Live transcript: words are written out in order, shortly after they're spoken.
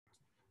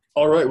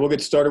All right, we'll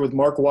get started with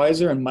Mark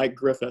Weiser and Mike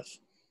Griffith.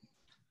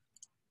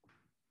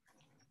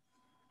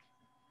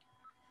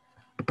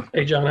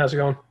 Hey, John, how's it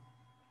going?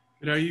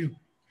 Good, how are you?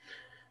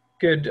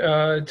 Good.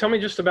 Tell me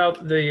just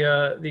about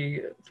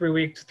the 3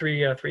 weeks,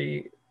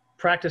 three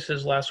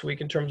practices last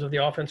week in terms of the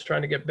offense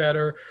trying to get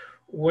better.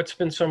 What's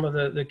been some of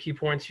the key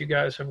points you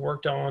guys have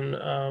worked on,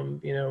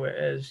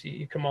 as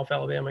you come off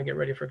Alabama and get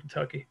ready for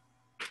Kentucky?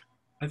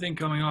 I think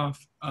coming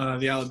off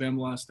the Alabama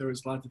loss, there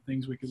was lots of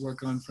things we could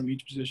work on from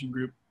each position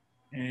group.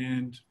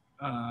 And,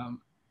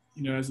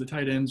 as the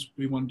tight ends,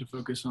 we wanted to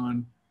focus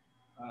on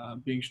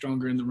being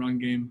stronger in the run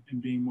game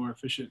and being more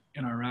efficient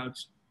in our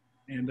routes.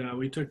 And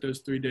we took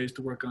those 3 days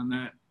to work on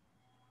that.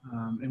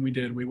 And we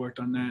did. We worked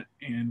on that,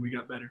 and we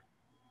got better.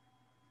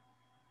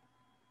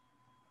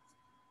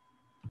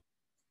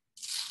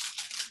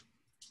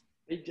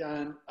 Hey,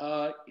 John,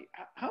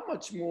 how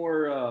much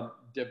more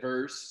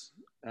diverse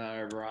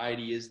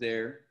variety is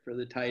there for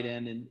the tight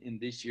end in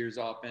this year's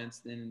offense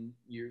than in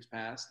years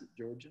past at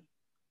Georgia?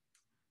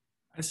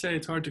 I say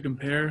it's hard to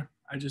compare.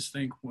 I just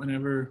think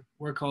whenever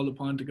we're called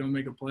upon to go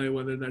make a play,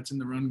 whether that's in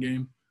the run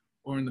game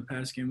or in the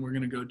pass game, we're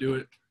going to go do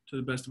it to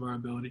the best of our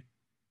ability.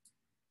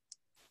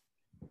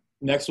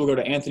 Next, we'll go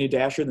to Anthony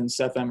Dasher, then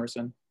Seth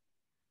Emerson.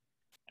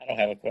 I don't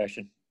have a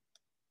question.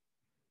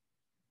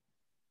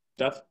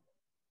 Seth?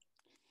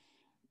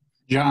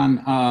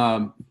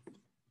 John,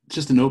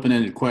 just an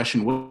open-ended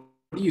question. What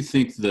do you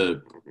think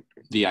the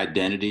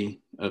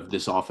identity of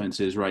this offense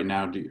is right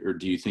now, or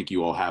do you think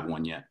you all have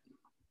one yet?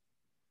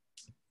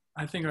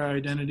 I think our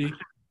identity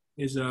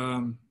is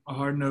a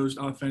hard-nosed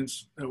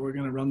offense that we're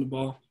going to run the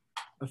ball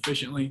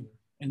efficiently,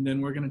 and then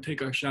we're going to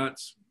take our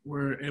shots.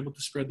 We're able to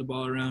spread the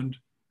ball around,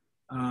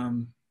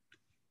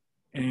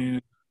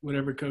 and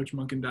whatever Coach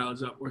Monken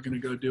dials up, we're going to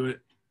go do it,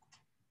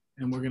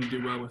 and we're going to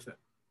do well with it.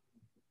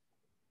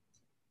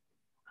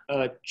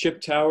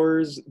 Chip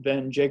Towers,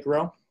 then Jake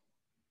Rowe.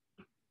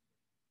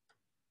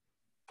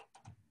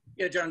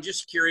 Yeah, John,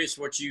 just curious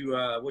what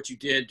you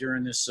did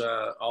during this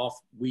off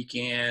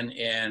weekend,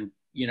 and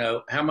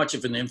how much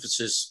of an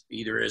emphasis,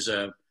 either as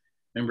a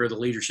member of the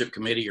leadership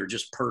committee or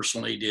just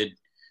personally, did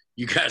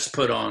you guys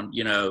put on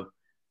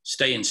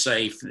staying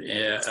safe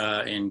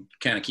and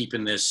kind of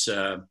keeping this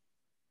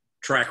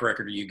track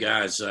record of you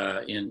guys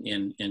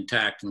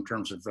intact in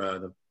terms of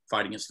the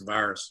fight against the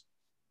virus?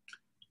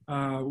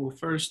 Well,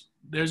 first,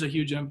 there's a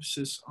huge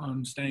emphasis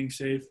on staying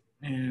safe,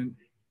 and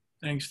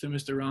thanks to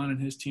Mr. Ron and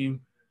his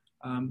team,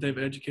 they've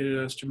educated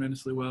us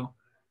tremendously well.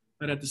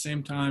 But at the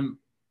same time,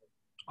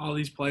 all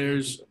these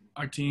players,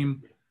 our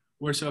team,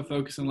 we're so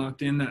focused and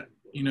locked in that,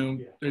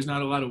 there's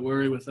not a lot of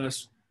worry with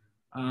us.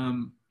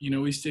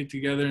 We stick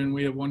together and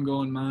we have one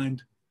goal in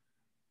mind,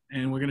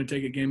 and we're going to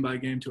take it game by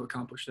game to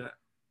accomplish that.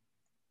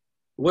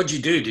 What'd you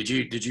do?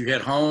 Did you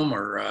head home,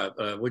 or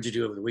what'd you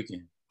do over the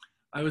weekend?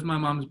 It was my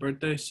mom's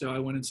birthday, so I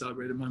went and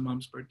celebrated my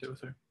mom's birthday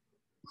with her.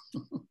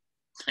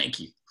 Thank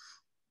you.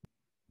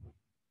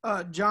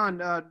 John,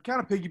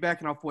 kind of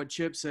piggybacking off what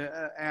Chip's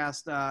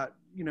asked,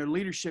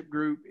 leadership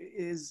group,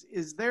 is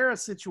there a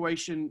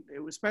situation,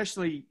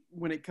 especially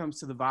when it comes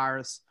to the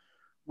virus,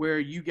 where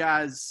you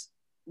guys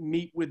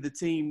meet with the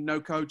team, no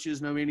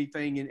coaches, no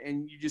anything,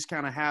 and you just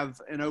kind of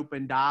have an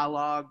open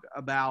dialogue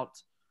about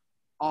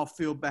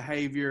off-field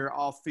behavior,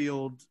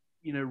 off-field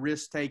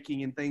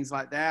risk-taking and things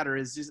like that? Or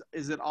is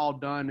it all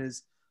done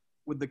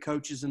with the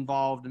coaches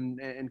involved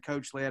and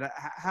coach-led?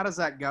 How does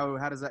that go?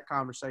 How does that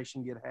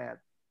conversation get had?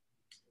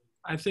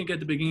 I think at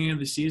the beginning of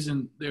the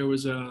season, there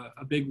was a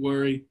big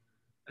worry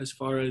as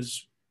far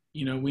as,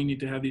 we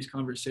need to have these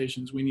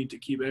conversations. We need to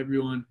keep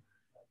everyone,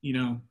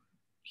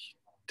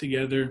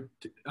 together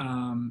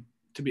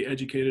to be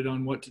educated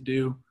on what to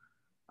do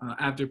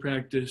after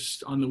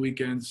practice, on the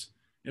weekends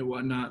and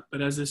whatnot.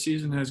 But as the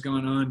season has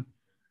gone on,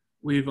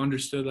 we've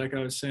understood, like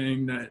I was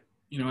saying, that,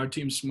 our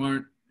team's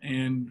smart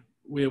and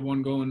we have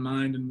one goal in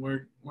mind, and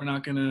we're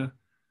not going to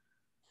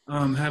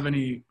have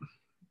any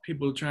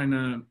people trying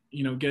to,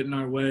 get in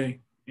our way.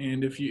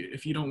 And if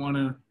you don't want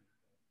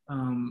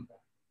to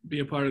be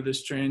a part of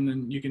this train,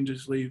 then you can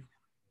just leave.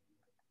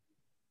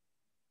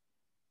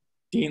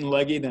 Dean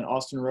Legge, then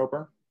Austin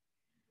Roper.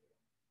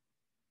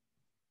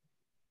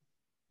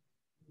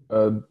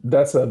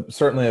 That's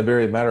certainly a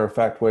very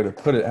matter-of-fact way to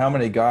put it. How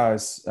many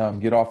guys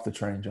get off the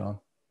train, John?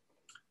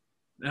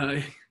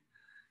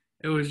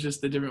 It was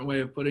just a different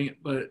way of putting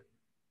it, but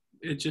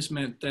it just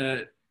meant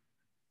that,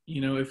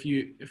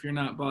 if you're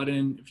not bought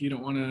in, if you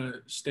don't want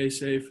to stay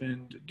safe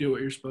and do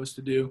what you're supposed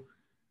to do,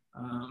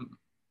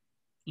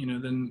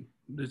 then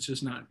it's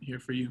just not here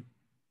for you.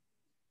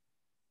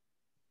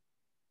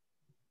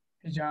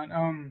 Hey,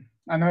 John,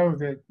 I know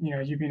that,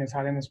 you being a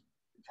tight end, this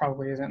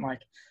probably isn't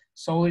like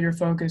solely your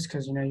focus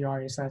because, you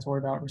obviously have to worry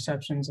about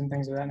receptions and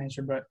things of that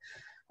nature. But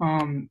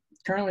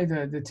currently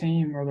the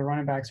team or the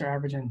running backs are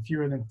averaging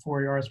fewer than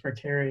 4 yards per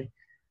carry.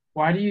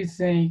 Why do you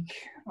think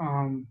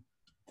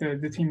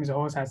the team as a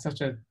whole has had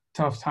such a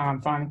tough time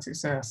finding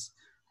success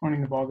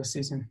running the ball this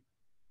season?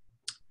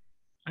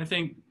 I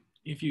think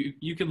if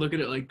you could look at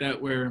it like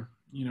that, where,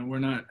 we're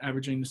not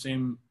averaging the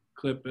same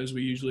clip as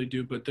we usually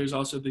do, but there's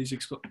also these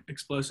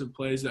explosive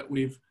plays that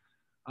we've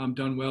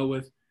done well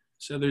with.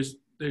 So there's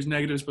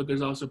negatives, but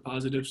there's also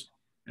positives,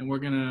 and we're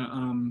going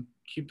to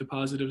keep the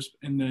positives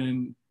and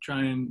then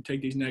try and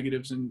take these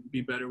negatives and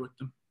be better with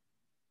them.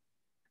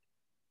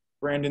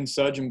 Brandon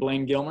Sudge and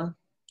Blaine Gilmer.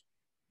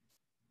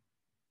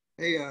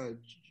 Hey,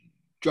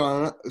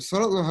 John, so I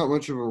don't know how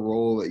much of a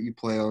role that you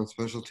play on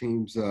special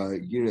teams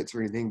units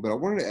or anything, but I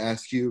wanted to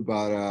ask you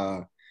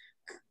about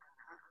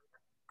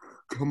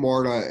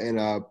Camarda and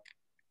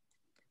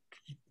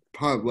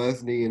Todd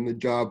Lesney and the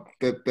job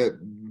that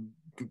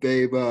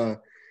they've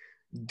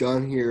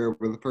done here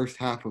over the first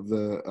half of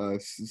the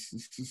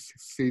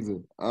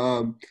season.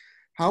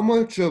 How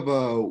much of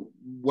a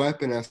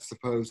weapon, I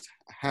suppose,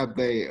 have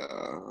they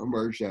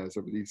emerged as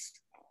over these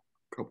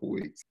couple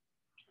weeks?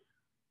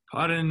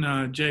 Todd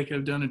and Jake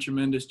have done a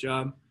tremendous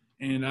job,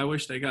 and I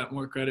wish they got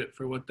more credit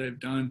for what they've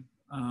done.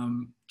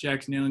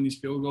 Jack's nailing these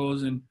field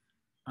goals, and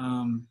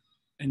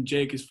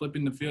Jake is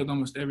flipping the field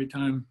almost every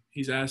time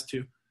he's asked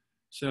to.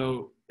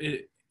 So,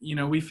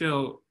 we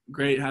feel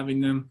great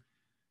having them.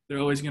 They're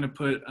always going to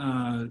put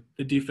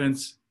the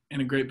defense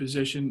in a great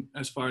position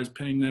as far as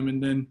pinning them.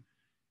 And then,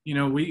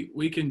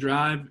 we can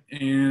drive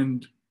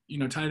and,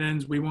 tight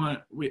ends, we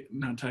want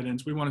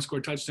to score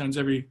touchdowns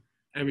every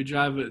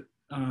drive, but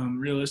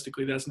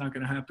realistically that's not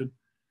going to happen.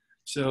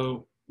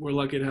 So we're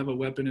lucky to have a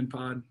weapon in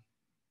Pod.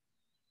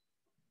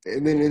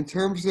 And then in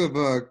terms of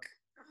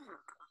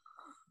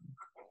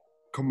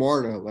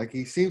Camarda, like,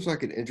 he seems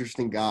like an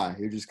interesting guy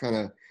who just kind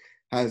of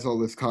has all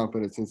this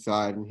confidence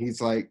inside, and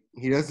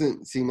he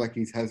doesn't seem like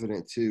he's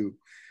hesitant to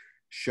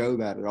show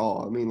that at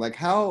all. I mean,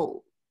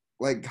 how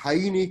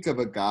unique of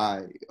a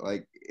guy,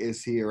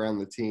 is he around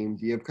the team?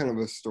 Do you have kind of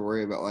a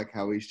story about,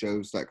 how he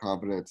shows that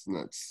confidence and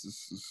that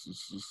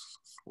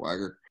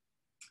swagger?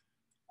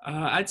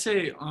 I'd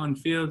say on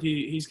field,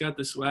 he's got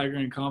the swagger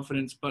and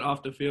confidence, but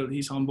off the field,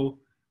 he's humble,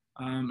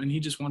 and he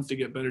just wants to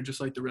get better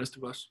just like the rest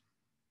of us.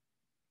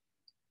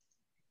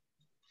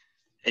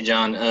 Hey,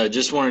 John,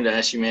 just wanted to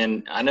ask you,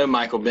 man, I know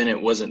Michael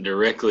Bennett wasn't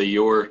directly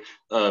your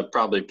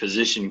probably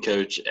position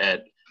coach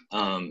at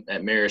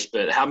Marist,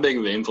 but how big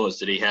of an influence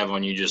did he have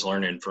on you just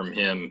learning from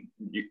him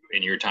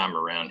in your time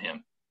around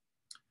him?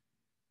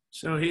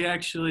 So he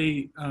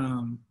actually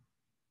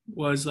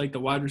was the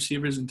wide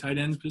receivers and tight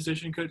ends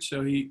position coach.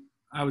 So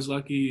I was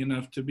lucky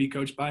enough to be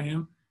coached by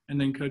him. And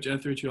then Coach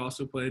Etheridge, who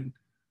also played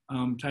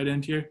tight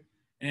end here.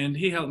 And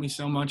he helped me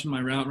so much in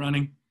my route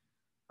running.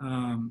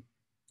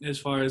 As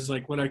far as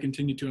what I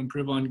continue to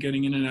improve on,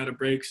 getting in and out of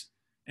breaks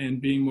and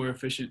being more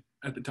efficient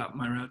at the top of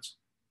my routes.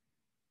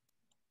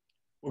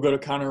 We'll go to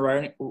Connor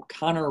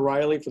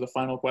Riley for the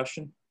final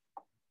question.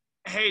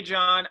 Hey,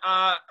 John,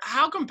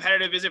 how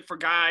competitive is it for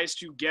guys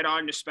to get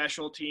onto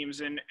special teams?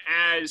 And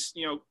as,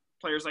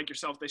 players like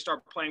yourself, they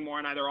start playing more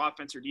on either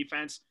offense or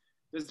defense,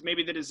 does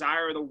maybe the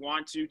desire or the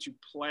want to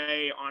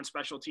play on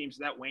special teams,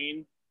 that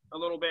wane a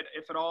little bit,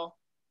 if at all?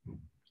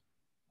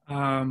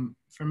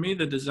 For me,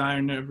 the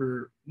desire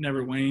never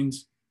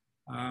wanes.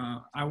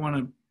 I want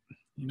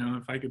to,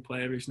 if I could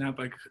play every snap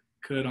I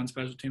could on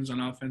special teams on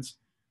offense,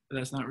 but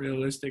that's not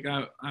realistic.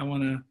 I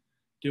want to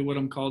do what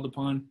I'm called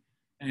upon.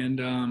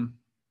 And,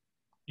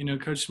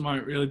 Coach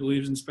Smart really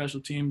believes in special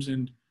teams.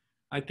 And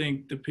I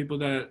think the people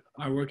that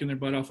are working their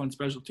butt off on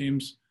special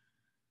teams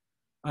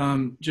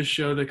just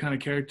show the kind of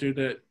character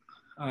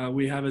that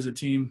we have as a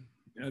team.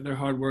 They're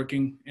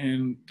hardworking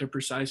and they're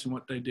precise in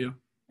what they do.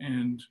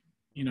 And,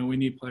 we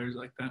need players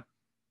like that.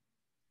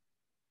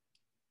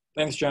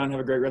 Thanks, John. Have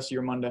a great rest of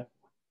your Monday.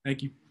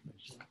 Thank you.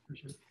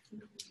 Appreciate it.